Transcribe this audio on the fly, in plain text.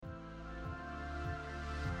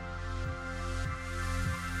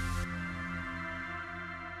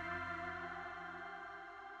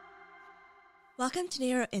Welcome to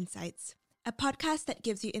Neuro Insights, a podcast that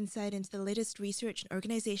gives you insight into the latest research in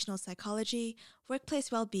organizational psychology,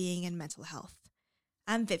 workplace well-being, and mental health.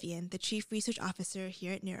 I'm Vivian, the Chief Research Officer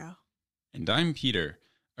here at Neuro. And I'm Peter,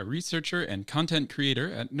 a researcher and content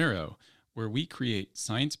creator at Neuro, where we create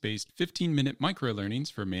science-based 15-minute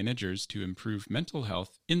microlearnings for managers to improve mental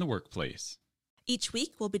health in the workplace. Each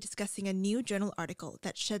week, we'll be discussing a new journal article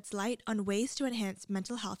that sheds light on ways to enhance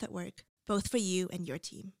mental health at work, both for you and your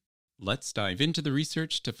team. Let's dive into the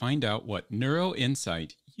research to find out what neuro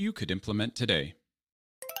insight you could implement today.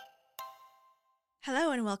 Hello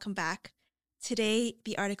and welcome back. Today,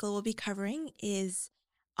 the article we'll be covering is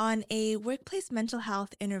on a workplace mental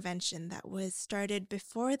health intervention that was started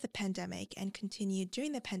before the pandemic and continued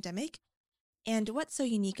during the pandemic. And what's so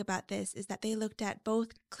unique about this is that they looked at both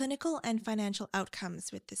clinical and financial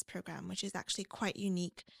outcomes with this program, which is actually quite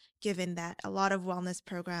unique given that a lot of wellness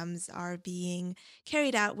programs are being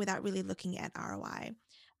carried out without really looking at ROI.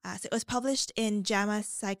 So it was published in JAMA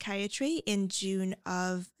Psychiatry in June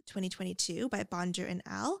of 2022 by Bondar and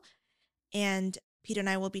al. And Peter and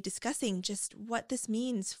I will be discussing just what this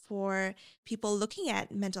means for people looking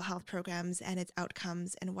at mental health programs and its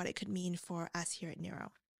outcomes and what it could mean for us here at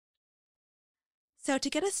Neuro. So to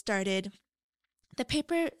get us started, the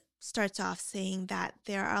paper starts off saying that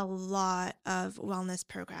there are a lot of wellness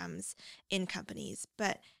programs in companies,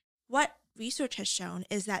 but what research has shown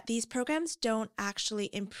is that these programs don't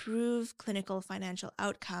actually improve clinical financial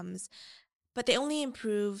outcomes, but they only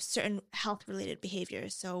improve certain health-related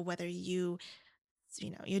behaviors. So whether your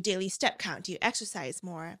daily step count, do you exercise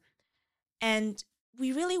more? And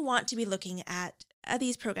we really want to be looking at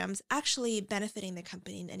these programs actually benefiting the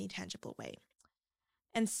company in any tangible way.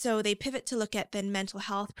 And so they pivot to look at then mental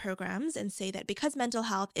health programs and say that because mental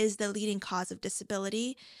health is the leading cause of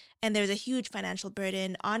disability and there's a huge financial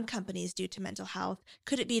burden on companies due to mental health,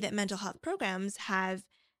 could it be that mental health programs have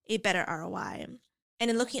a better ROI?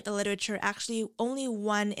 And in looking at the literature, actually only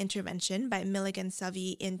one intervention by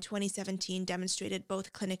Milligan-Savy in 2017 demonstrated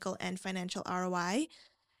both clinical and financial ROI.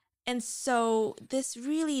 And so this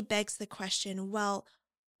really begs the question, well,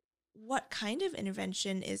 what kind of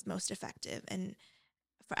intervention is most effective? And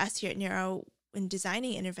for us here at Neuro, in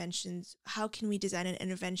designing interventions, how can we design an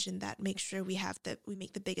intervention that makes sure we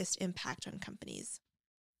make the biggest impact on companies?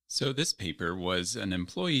 So this paper was an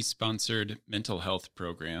employee-sponsored mental health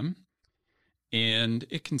program, and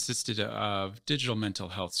it consisted of digital mental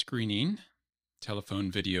health screening, telephone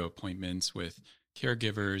video appointments with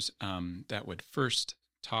caregivers that would first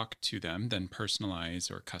talk to them, then personalize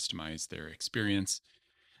or customize their experience.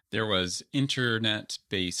 There was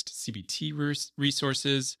internet-based CBT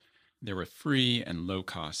resources. There were free and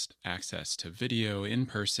low-cost access to video,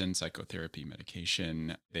 in-person psychotherapy,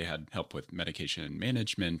 medication. They had help with medication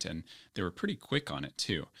management, and they were pretty quick on it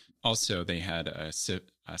too. Also, they had a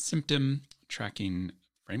symptom tracking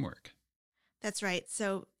framework. That's right.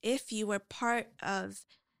 So if you were part of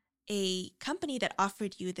a company that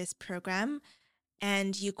offered you this program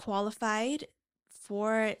and you qualified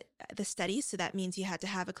for the study, so that means you had to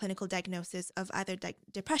have a clinical diagnosis of either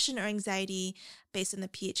depression or anxiety based on the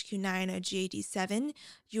PHQ-9 or GAD-7,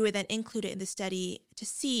 you were then included in the study to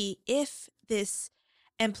see if this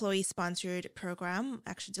employee-sponsored program,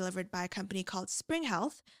 actually delivered by a company called Spring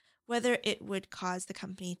Health, whether it would cause the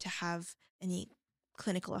company to have any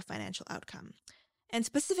clinical or financial outcome. And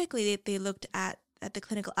specifically, they looked at the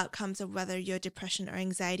clinical outcomes of whether your depression or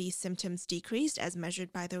anxiety symptoms decreased as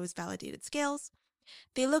measured by those validated scales.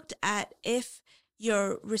 They looked at if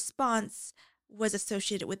your response was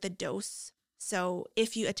associated with the dose. So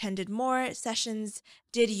if you attended more sessions,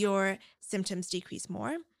 did your symptoms decrease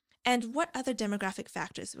more? And what other demographic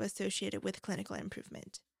factors were associated with clinical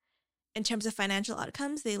improvement? In terms of financial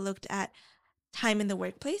outcomes, they looked at time in the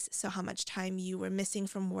workplace, so how much time you were missing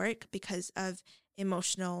from work because of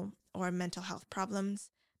emotional or mental health problems.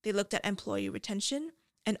 They looked at employee retention,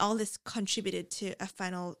 and all this contributed to a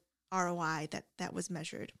final ROI that was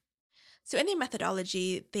measured. So in their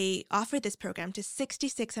methodology, they offered this program to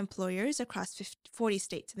 66 employers across 40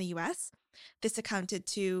 states in the U.S. This accounted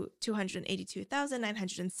to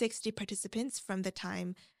 282,960 participants from the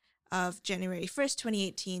time of January 1st,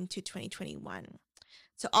 2018 to 2021.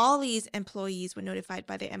 So all these employees were notified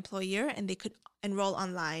by their employer and they could enroll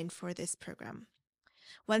online for this program.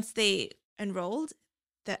 Once they enrolled,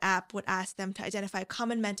 the app would ask them to identify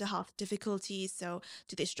common mental health difficulties. So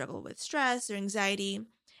do they struggle with stress or anxiety?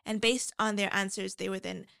 And based on their answers, they were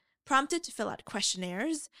then prompted to fill out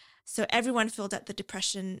questionnaires. So everyone filled out the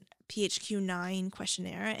depression PHQ-9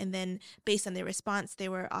 questionnaire. And then based on their response, they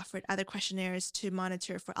were offered other questionnaires to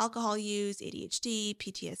monitor for alcohol use, ADHD,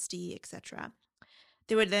 PTSD, etc.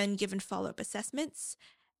 They were then given follow-up assessments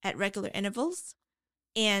at regular intervals,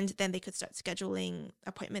 and then they could start scheduling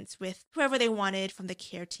appointments with whoever they wanted from the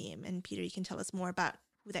care team. And Peter, you can tell us more about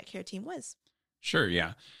who that care team was. Sure,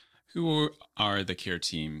 yeah. Who are the care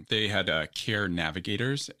team? They had care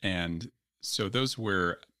navigators, and so those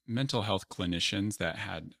were mental health clinicians that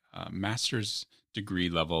had a master's degree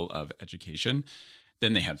level of education.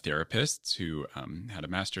 Then they had therapists who had a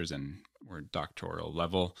master's and were doctoral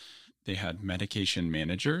level. They had medication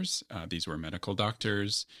managers. These were medical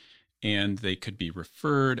doctors, and they could be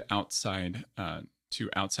referred outside to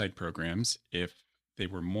outside programs if they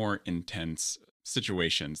were more intense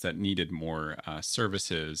situations that needed more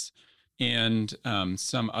services. And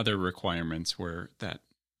some other requirements were that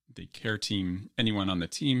the care team, anyone on the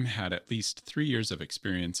team, had at least 3 years of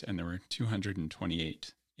experience, and there were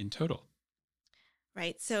 228 in total.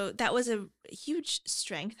 Right. So that was a huge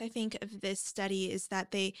strength, I think, of this study, is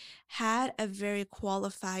that they had a very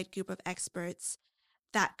qualified group of experts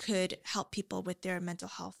that could help people with their mental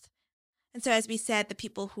health. And so, as we said, the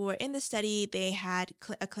people who were in the study, they had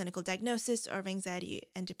a clinical diagnosis of anxiety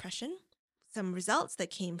and depression. Some results that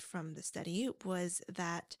came from the study was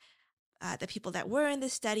that the people that were in the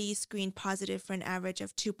study screened positive for an average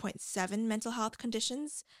of 2.7 mental health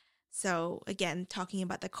conditions. So again, talking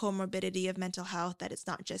about the comorbidity of mental health, that it's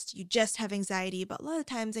not just you just have anxiety, but a lot of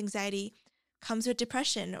times anxiety comes with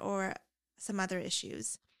depression or some other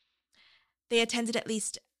issues. They attended at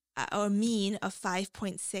least a mean of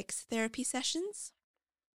 5.6 therapy sessions.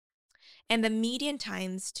 And the median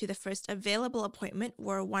times to the first available appointment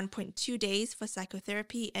were 1.2 days for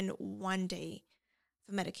psychotherapy and 1 day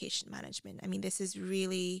for medication management. I mean, this is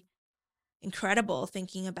really incredible,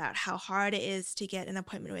 thinking about how hard it is to get an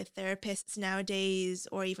appointment with therapists nowadays,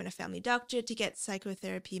 or even a family doctor to get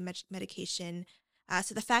psychotherapy medication.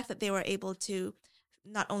 So the fact that they were able to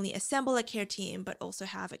not only assemble a care team, but also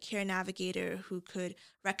have a care navigator who could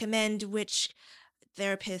recommend which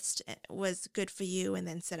therapist was good for you and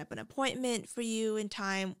then set up an appointment for you in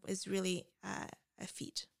time is really a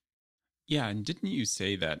feat. Yeah, and didn't you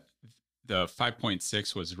say that the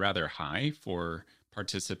 5.6 was rather high for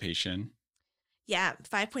participation? Yeah,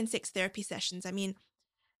 5.6 therapy sessions. I mean,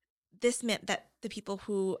 this meant that the people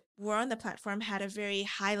who were on the platform had a very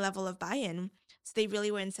high level of buy-in. So they really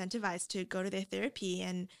were incentivized to go to their therapy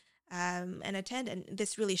and attend. And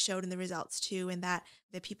this really showed in the results too, in that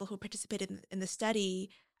the people who participated in the study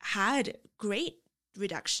had great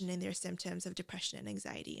reduction in their symptoms of depression and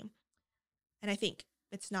anxiety. And I think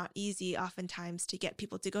it's not easy oftentimes to get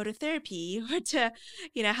people to go to therapy or to,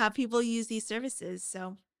 have people use these services.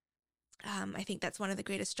 So I think that's one of the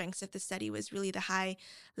greatest strengths of the study, was really the high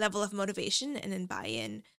level of motivation and in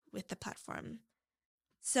buy-in with the platform.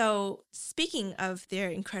 So speaking of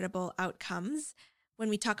their incredible outcomes, when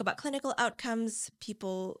we talk about clinical outcomes,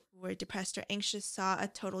 people who were depressed or anxious saw a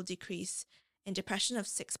total decrease in depression of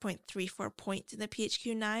 6.34 points in the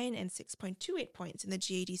PHQ-9 and 6.28 points in the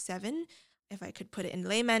GAD-7. If I could put it in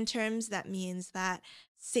layman terms, that means that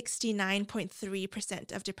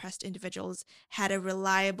 69.3% of depressed individuals had a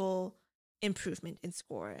reliable improvement in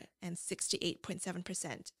score, and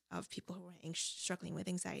 68.7% of people who were struggling with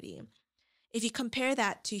anxiety. If you compare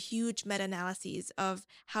that to huge meta-analyses of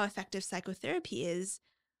how effective psychotherapy is,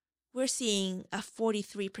 we're seeing a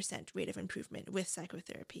 43% rate of improvement with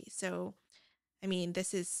psychotherapy. So, I mean,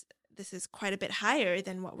 this is quite a bit higher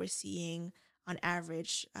than what we're seeing on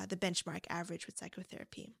average, the benchmark average with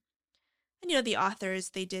psychotherapy. And, the authors,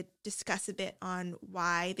 they did discuss a bit on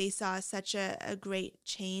why they saw such a great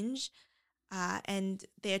change. And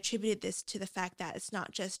they attributed this to the fact that it's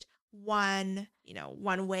not just one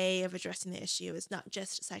way of addressing the issue. It's not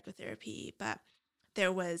just psychotherapy, but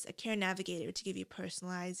there was a care navigator to give you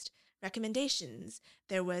personalized recommendations.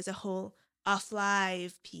 There was a whole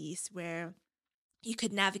off-live piece where you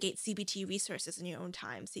could navigate CBT resources in your own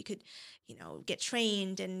time. So you could, get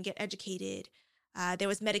trained and get educated. There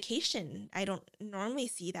was medication. I don't normally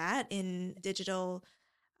see that in digital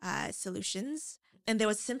solutions. And there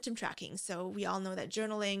was symptom tracking. So we all know that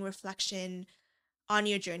journaling, reflection on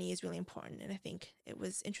your journey is really important. And I think it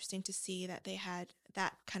was interesting to see that they had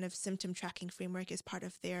that kind of symptom tracking framework as part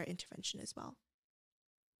of their intervention as well.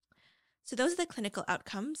 So those are the clinical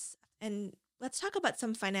outcomes. And let's talk about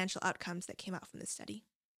some financial outcomes that came out from this study.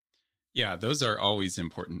 Yeah, those are always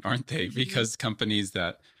important, aren't they? Mm-hmm. Because companies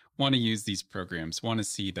that want to use these programs want to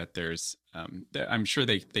see that there's, I'm sure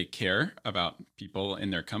they care about people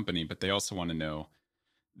in their company, but they also want to know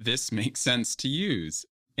this makes sense to use.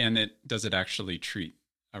 And does it actually treat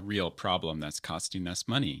a real problem that's costing us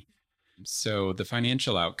money? So the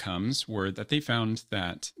financial outcomes were that they found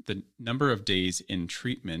that the number of days in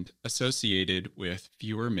treatment associated with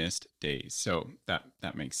fewer missed days. So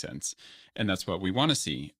that makes sense. And that's what we want to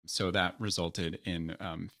see. So that resulted in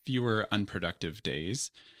fewer unproductive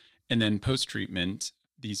days. And then post treatment,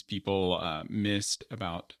 these people missed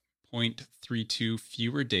about 0.32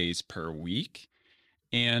 fewer days per week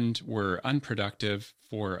and were unproductive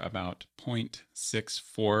for about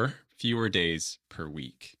 0.64 fewer days per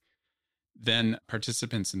week. Then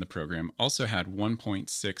participants in the program also had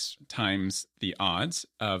 1.6 times the odds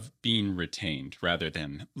of being retained rather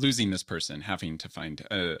than losing this person, having to find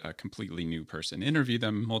a completely new person, interview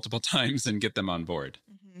them multiple times, and get them on board.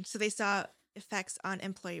 So they saw effects on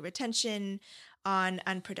employee retention, on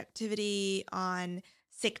unproductivity, on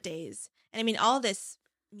sick days. And I mean, all this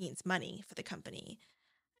means money for the company.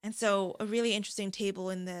 And so a really interesting table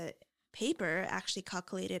in the paper actually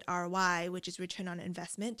calculated ROI, which is return on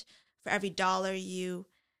investment. For every dollar you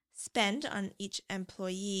spend on each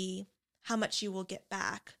employee, how much you will get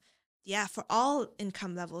back. Yeah, for all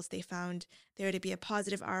income levels, they found there to be a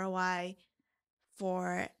positive ROI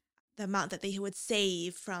for the amount that they would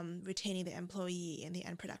save from retaining the employee and the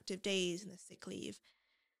unproductive days and the sick leave.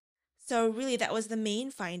 So really that was the main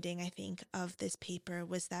finding, I think, of this paper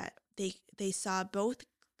was that they saw both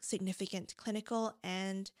significant clinical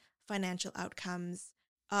and financial outcomes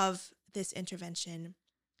of this intervention.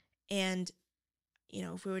 And,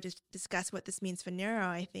 if we were to discuss what this means for neuro,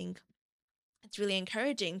 I think it's really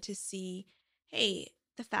encouraging to see, hey,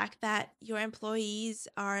 the fact that your employees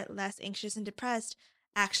are less anxious and depressed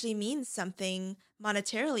actually means something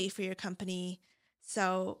monetarily for your company.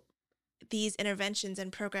 So these interventions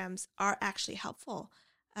and programs are actually helpful.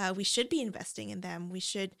 We should be investing in them. We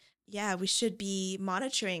should be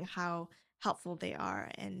monitoring how helpful they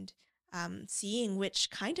are and seeing which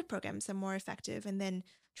kind of programs are more effective and then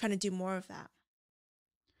trying to do more of that.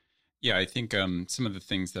 Yeah, I think some of the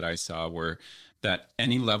things that I saw were that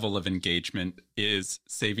any level of engagement is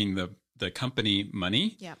saving the company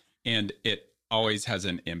money, Yeah. and it always has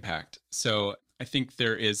an impact. So I think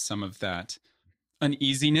there is some of that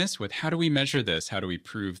uneasiness with how do we measure this? How do we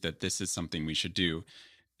prove that this is something we should do?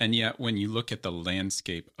 And yet, when you look at the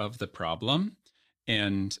landscape of the problem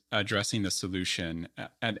and addressing the solution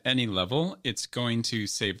at any level, it's going to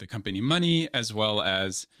save the company money as well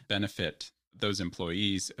as benefit those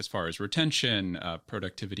employees as far as retention,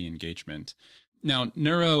 productivity, engagement. Now,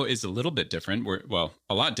 neuro is a little bit different. Well,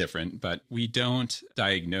 a lot different, but we don't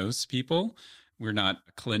diagnose people. We're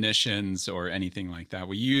not clinicians or anything like that.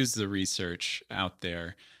 We use the research out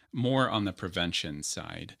there more on the prevention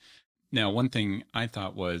side. Now, one thing I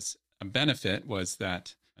thought was a benefit was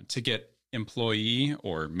that to get employee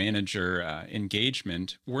or manager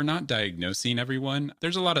engagement, we're not diagnosing everyone.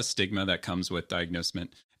 There's a lot of stigma that comes with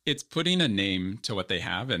diagnosement. It's putting a name to what they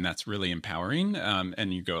have, and that's really empowering.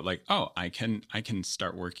 And you go like, oh, I can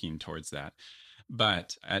start working towards that.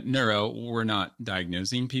 But at neuro, we're not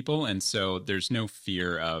diagnosing people. And so there's no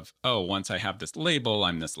fear of, oh, once I have this label,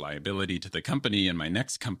 I'm this liability to the company and my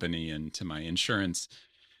next company and to my insurance.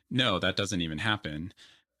 No, that doesn't even happen.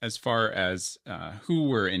 As far as who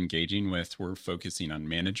we're engaging with, we're focusing on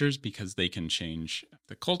managers because they can change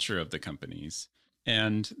the culture of the companies.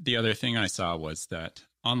 And the other thing I saw was that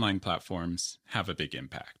online platforms have a big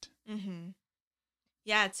impact. Mm-hmm.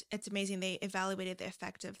 Yeah, it's amazing. They evaluated the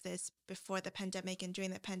effect of this before the pandemic and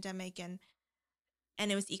during the pandemic, and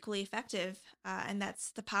it was equally effective. And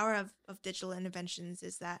that's the power of digital interventions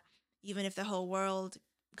is that even if the whole world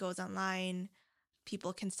goes online,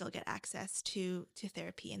 people can still get access to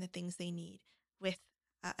therapy and the things they need with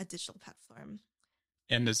a digital platform.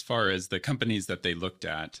 And as far as the companies that they looked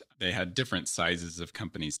at, they had different sizes of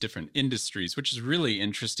companies, different industries, which is really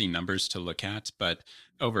interesting numbers to look at. But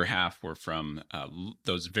over half were from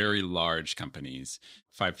those very large companies,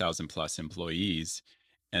 5,000 plus employees.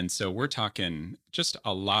 And so we're talking just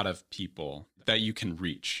a lot of people that you can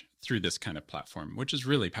reach through this kind of platform, which is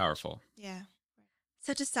really powerful. Yeah.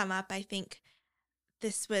 So to sum up, I think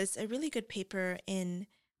this was a really good paper in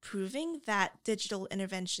proving that digital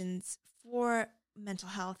interventions for mental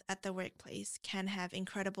health at the workplace can have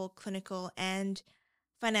incredible clinical and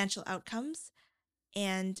financial outcomes.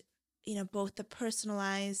 And, both the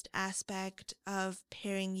personalized aspect of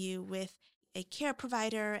pairing you with a care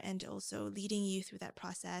provider and also leading you through that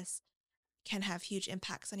process can have huge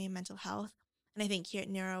impacts on your mental health. And I think here at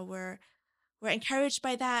Neuro, we're encouraged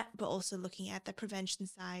by that, but also looking at the prevention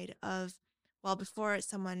side of, well, before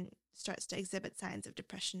someone starts to exhibit signs of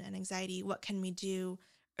depression and anxiety, what can we do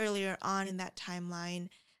earlier on in that timeline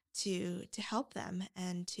to help them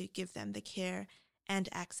and to give them the care and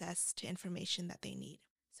access to information that they need?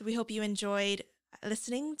 So we hope you enjoyed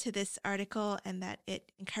listening to this article and that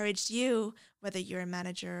it encouraged you, whether you're a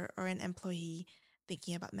manager or an employee,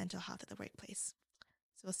 thinking about mental health at the workplace.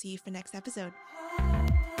 So we'll see you for next episode.